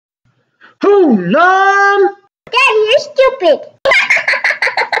Who, Mom? Dad, you're stupid.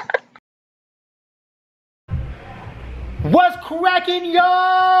 What's cracking,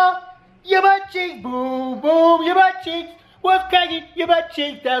 y'all? Your butt cheeks, boom, boom, your butt cheeks. What's cracking? Your butt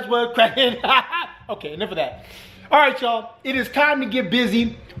cheeks, that's what's cracking. Okay, enough of that. All right, y'all, it is time to get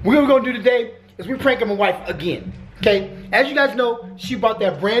busy. What we're gonna do today is we're pranking my wife again, okay? As you guys know, she bought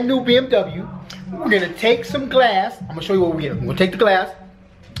that brand new BMW. We're gonna take some glass. I'm gonna show you what we're gonna take the glass.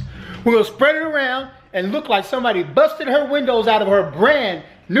 We're gonna spread it around and look like somebody busted her windows out of her brand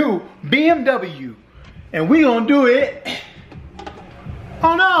new BMW. And we gonna do it.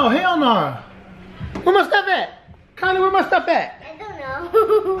 Oh no, hell no. Where my stuff at? Kylie, where my stuff at? I don't know.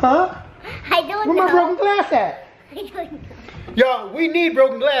 Huh? I don't know. Where my broken glass at? I don't know. Y'all, we need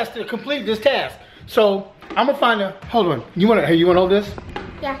broken glass to complete this task. So I'm gonna find a. Hold on. You wanna hold this?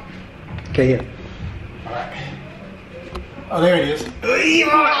 Yeah. Okay, here. All right. Oh, there it is.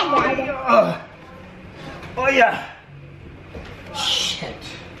 Oh yeah. Shit.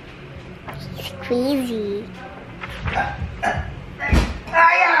 It's crazy. Yeah.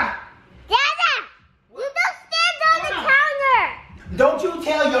 Dada! You don't stand on the counter! Don't you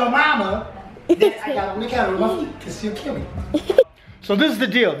tell your mama that I got on the counter with my feet, because she'll kill me. So this is the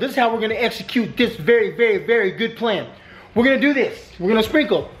deal. This is how we're going to execute this very, very, very good plan. We're going to do this. We're going to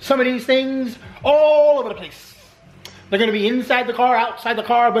sprinkle some of these things all over the place. They're going to be inside the car, outside the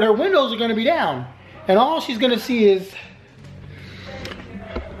car, but her windows are going to be down. And all she's going to see is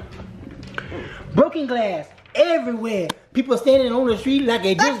broken glass everywhere. People standing on the street like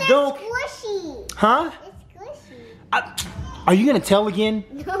they just don't. Squishy. Huh? It's squishy. Are you gonna tell again?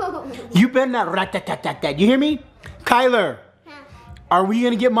 No. You better not rat-tat-tat-tat. You hear me? Kyler, Huh. are we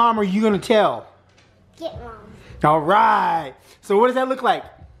gonna get mom or are you gonna tell? Get mom. All right. So what does that look like?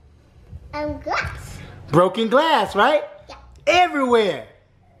 Glass. Broken glass, right? Yeah. Everywhere.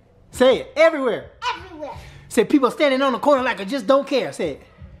 Say it. Everywhere. Everywhere. Say people standing on the corner like I just don't care. Say it.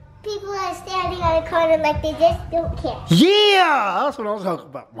 People are standing on the corner like they just don't care. Yeah! That's what I was talking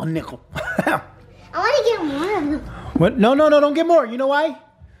about. 1 nickel. I want to get more of them. What? No, don't get more. You know why?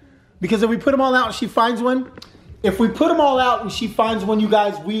 Because if we put them all out and she finds one, if we put them all out and she finds one, you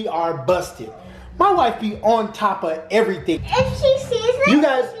guys, we are busted. My wife be on top of everything. If she sees them, You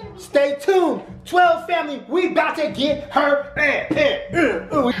guys, stay tuned. 12 family, we about to get her.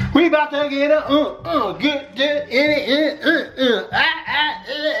 We about to get her.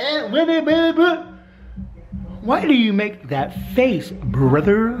 Why do you make that face,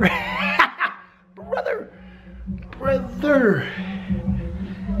 brother? Brother.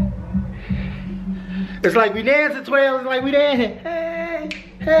 It's like we dance at 12. It's like we dance. Hey.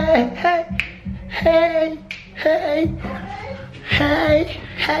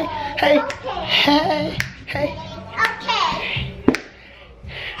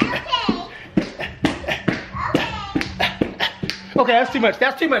 Okay, that's too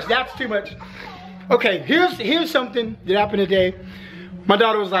much. Okay, here's something that happened today. My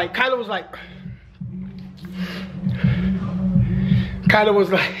daughter was like, Kyla was like,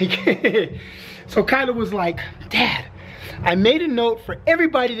 so Kyla was like, Dad, I made a note for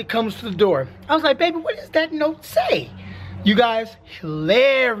everybody that comes to the door. I was like, baby, what does that note say? You guys,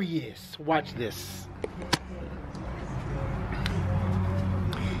 hilarious. Watch this.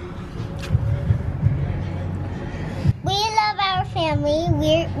 we love our family.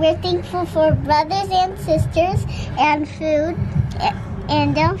 We're thankful for brothers and sisters and food.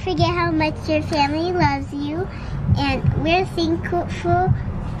 And don't forget how much your family loves you. And we're thankful for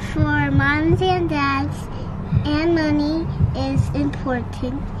moms and dads. And money is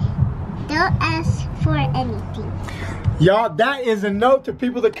important. Don't ask for anything. Y'all, that is a note to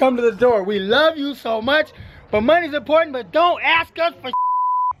people that come to the door. We love you so much, but money's important, but don't ask us for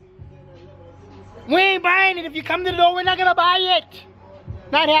We ain't buying it. If you come to the door, we're not gonna buy it.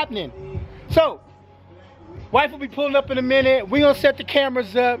 Not happening. So, wife will be pulling up in a minute. We're gonna set the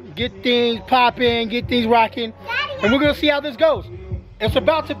cameras up, get things popping, get things rocking, and we're gonna see how this goes. It's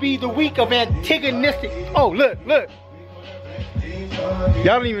about to be the week of antagonistic. Oh, look. Y'all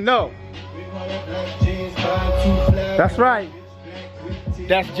don't even know. That's right.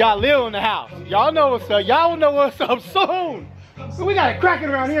 That's Jalil in the house. Y'all know what's up. Y'all will know what's up soon. We got it cracking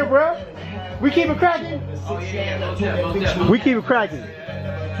around here, bro. We keep it cracking. We keep it cracking.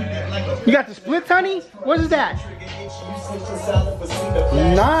 You got the splits, honey? What is that?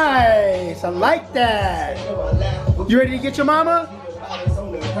 Nice. I like that. You ready to get your mama?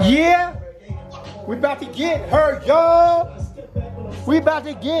 Yeah. We about to get her, y'all.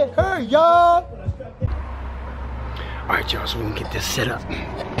 All right, y'all, so we're gonna get this set up.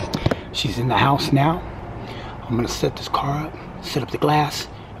 She's in the house now. I'm gonna set this car up, set up the glass,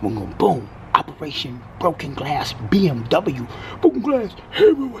 We're gonna boom. Operation Broken Glass BMW. Broken glass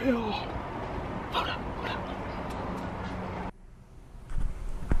everywhere. Hold up.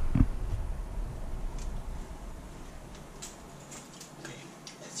 Okay,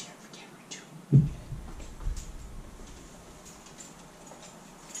 let's hear it for camera 2.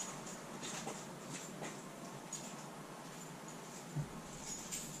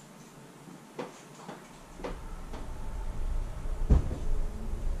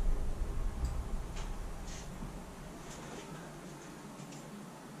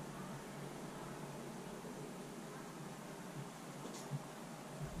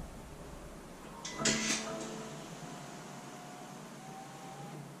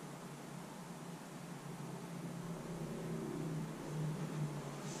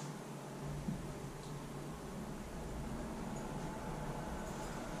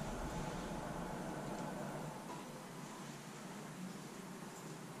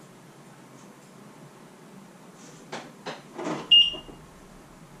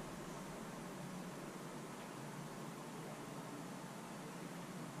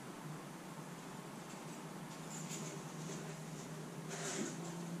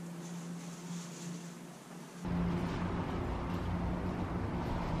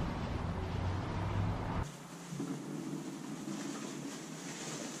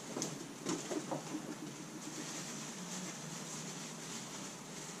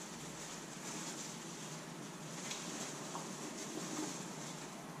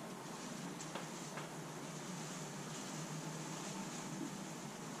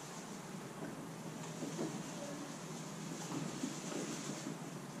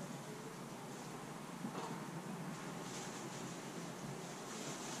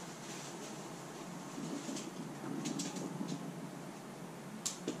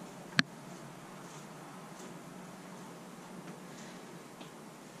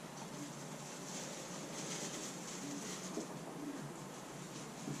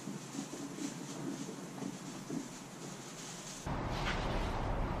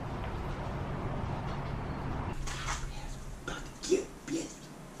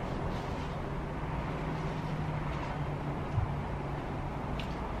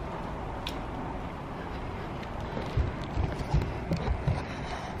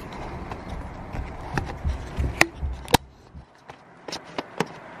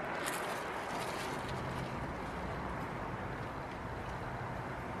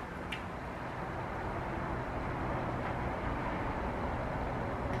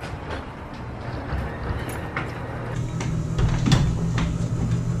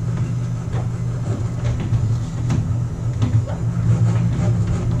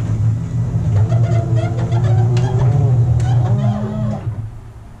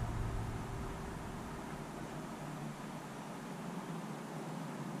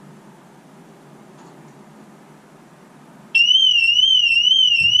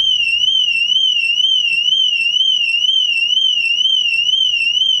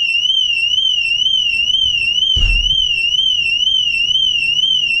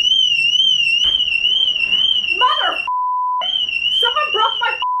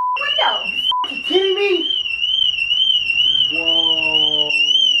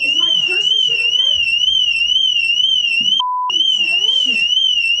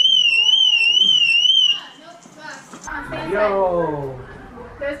 Yo.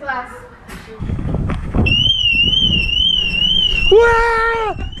 There's glass.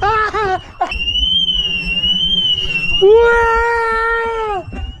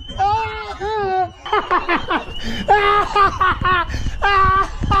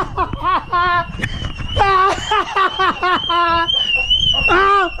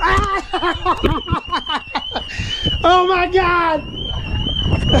 Oh my God!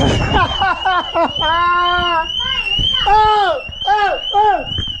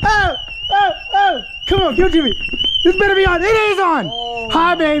 Come on, give it to me. This better be on. It is on. Oh,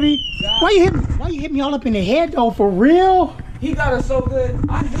 hi, baby. God. Why you hit me all up in the head though? For real? He got us so good.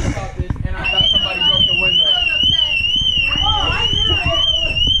 I knew about this, and I thought somebody broke the window. I was upset. Oh, I knew it.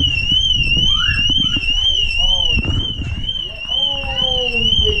 Oh, he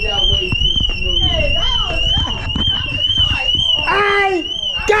did that way too smooth. Hey, that was nice. I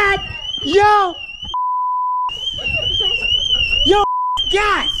got yo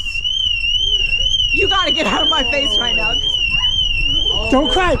gas. You gotta get out of my face right now.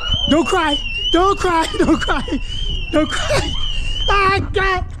 Don't cry. Don't cry. Don't cry. Don't cry. Don't cry. I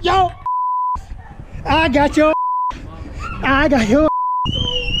got yo. I got your. I got your.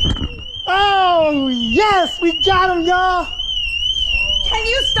 Oh yes, we got him, y'all. Can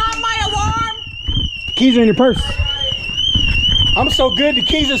you stop my alarm? Keys are in your purse. I'm so good, the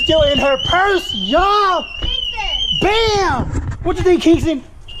keys are still in her purse, y'all. Bam! What you think, Kingston?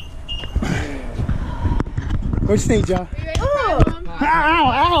 What you think, y'all?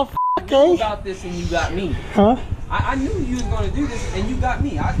 Ow, I knew about this and you got me. Huh? I knew you was gonna do this and you got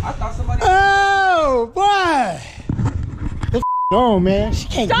me. I thought somebody. Oh, boy! What's on, man? She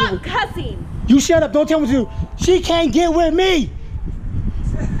can't Stop get with... cussing. You shut up, don't tell me what to do. She can't get with me.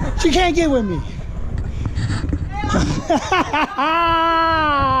 She can't get with me.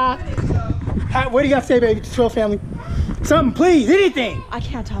 What do you got to say, baby, to 12 family? Something, please, anything. I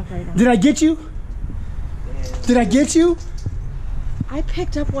can't talk right now. Did I get you? Did I get you? I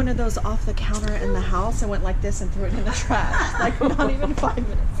picked up one of those off the counter in the house and went like this and threw it in the trash. Like not even 5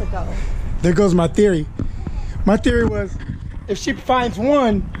 minutes ago. There goes my theory. My theory was, if she finds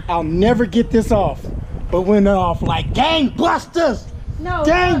one, I'll never get this off. But went off like gang-busters. No.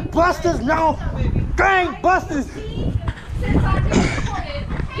 Gang-busters, no. Gang-busters. Since I just recorded,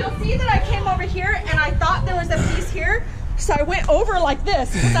 you'll see that I came over here and I thought there was a piece here. So I went over like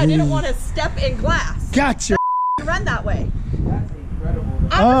this because I didn't want to step in glass. Gotcha. Run that way. That's incredible.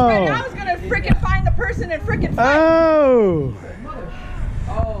 I was gonna freaking find the person and freaking fight. Oh.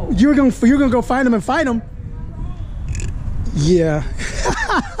 Oh. You're gonna go find him and fight him. Yeah.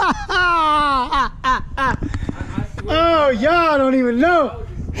 Oh, y'all don't even know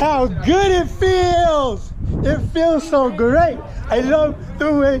how good it feels. It feels so great. I love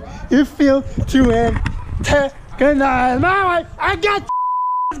the way it feels to antagonize my wife. I got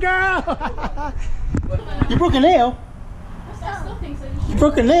girl. You broke a nail. You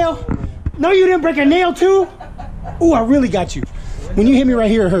broke a nail. No, you didn't break a nail too. Ooh, I really got you. When you hit me right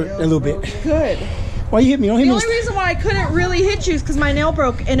here, it hurt a little bit. Good. Why you hit me? Don't hit The me. only reason why I couldn't really hit you is because my nail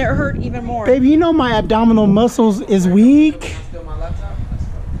broke and it hurt even more. Baby, you know my abdominal muscles is weak. Still my laptop?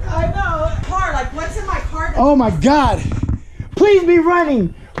 I know. Car, like what's in my car? Oh my God. Please be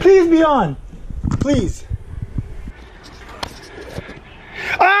running. Please be on. Please.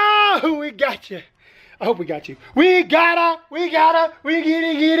 Oh, we got you. I hope we got you. We get it.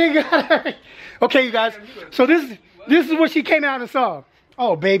 Okay, you guys. So this is what she came out and saw.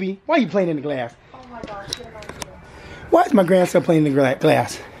 Oh, baby. Why are you playing in the glass? Oh my gosh. Why is my grandson playing in the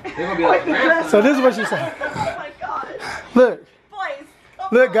glass? They're gonna be like, grandson. So this is what she saw. Oh my gosh. Look. Boys.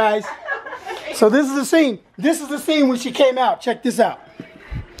 Look, guys. So this is the scene. This is the scene when she came out. Check this out.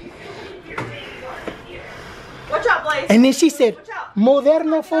 Watch out, Blaze. And then she said,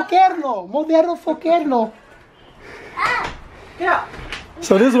 Moderno foquerno. Moderno foquerno. Get out.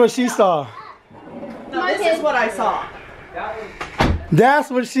 So this is what she saw. No, this is what I saw. That's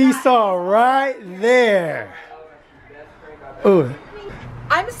what she saw right there. Ooh.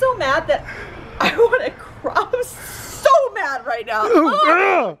 I'm so mad that I want to cry. I'm so mad right now. Ooh,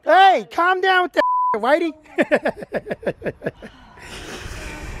 girl. Hey, calm down with that, Whitey.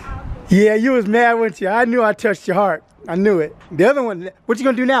 Yeah, you was mad, weren't you? I knew I touched your heart. I knew it. The other one, what you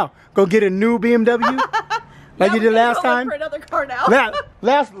gonna do now? Go get a new BMW? Like you did last time? For another car now.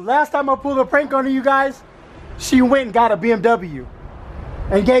 Last time I pulled a prank on you guys, she went and got a BMW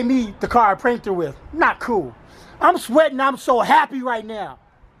and gave me the car I pranked her with. Not cool. I'm sweating. I'm so happy right now.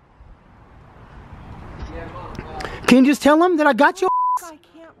 Can you just tell him that I got your I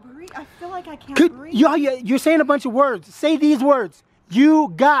can't breathe. I feel like I can't breathe. You're saying a bunch of words. Say these words.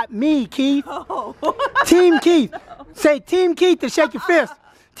 You got me, Keith. Oh. Team Keith. No. Say Team Keith and shake your fist.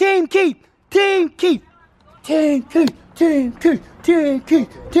 Team Keith. Team Keith. Team Keith. Team Keith. Team Keith.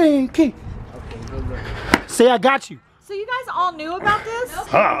 Team Keith. Say I got you. So you guys all knew about this?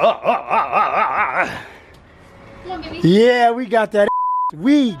 Yeah, we got that.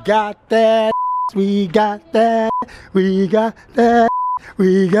 We got that. We got that. We got that.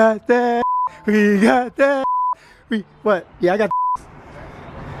 We got that. We got that. What? Yeah, I got.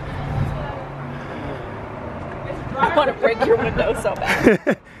 I want to break your window so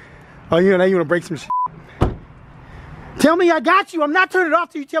bad. Oh, now you want to break some shit. Tell me I got you. I'm not turning it off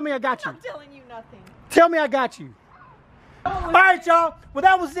till you tell me I got you. I'm telling you nothing. Tell me I got you. All right, y'all. Well,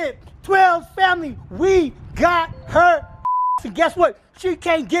 that was it. 12 family. We got her. And guess what? She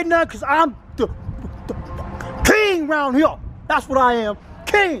can't get none because I'm the king around here. That's what I am.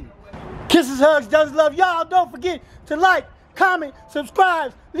 King. Kisses, hugs, does love. Y'all don't forget to like, comment,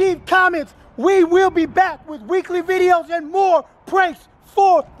 subscribe, leave comments. We will be back with weekly videos and more pranks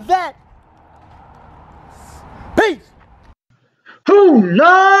for that. Peace. Who,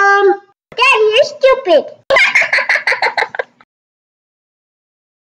 Mom? Daddy, you're stupid.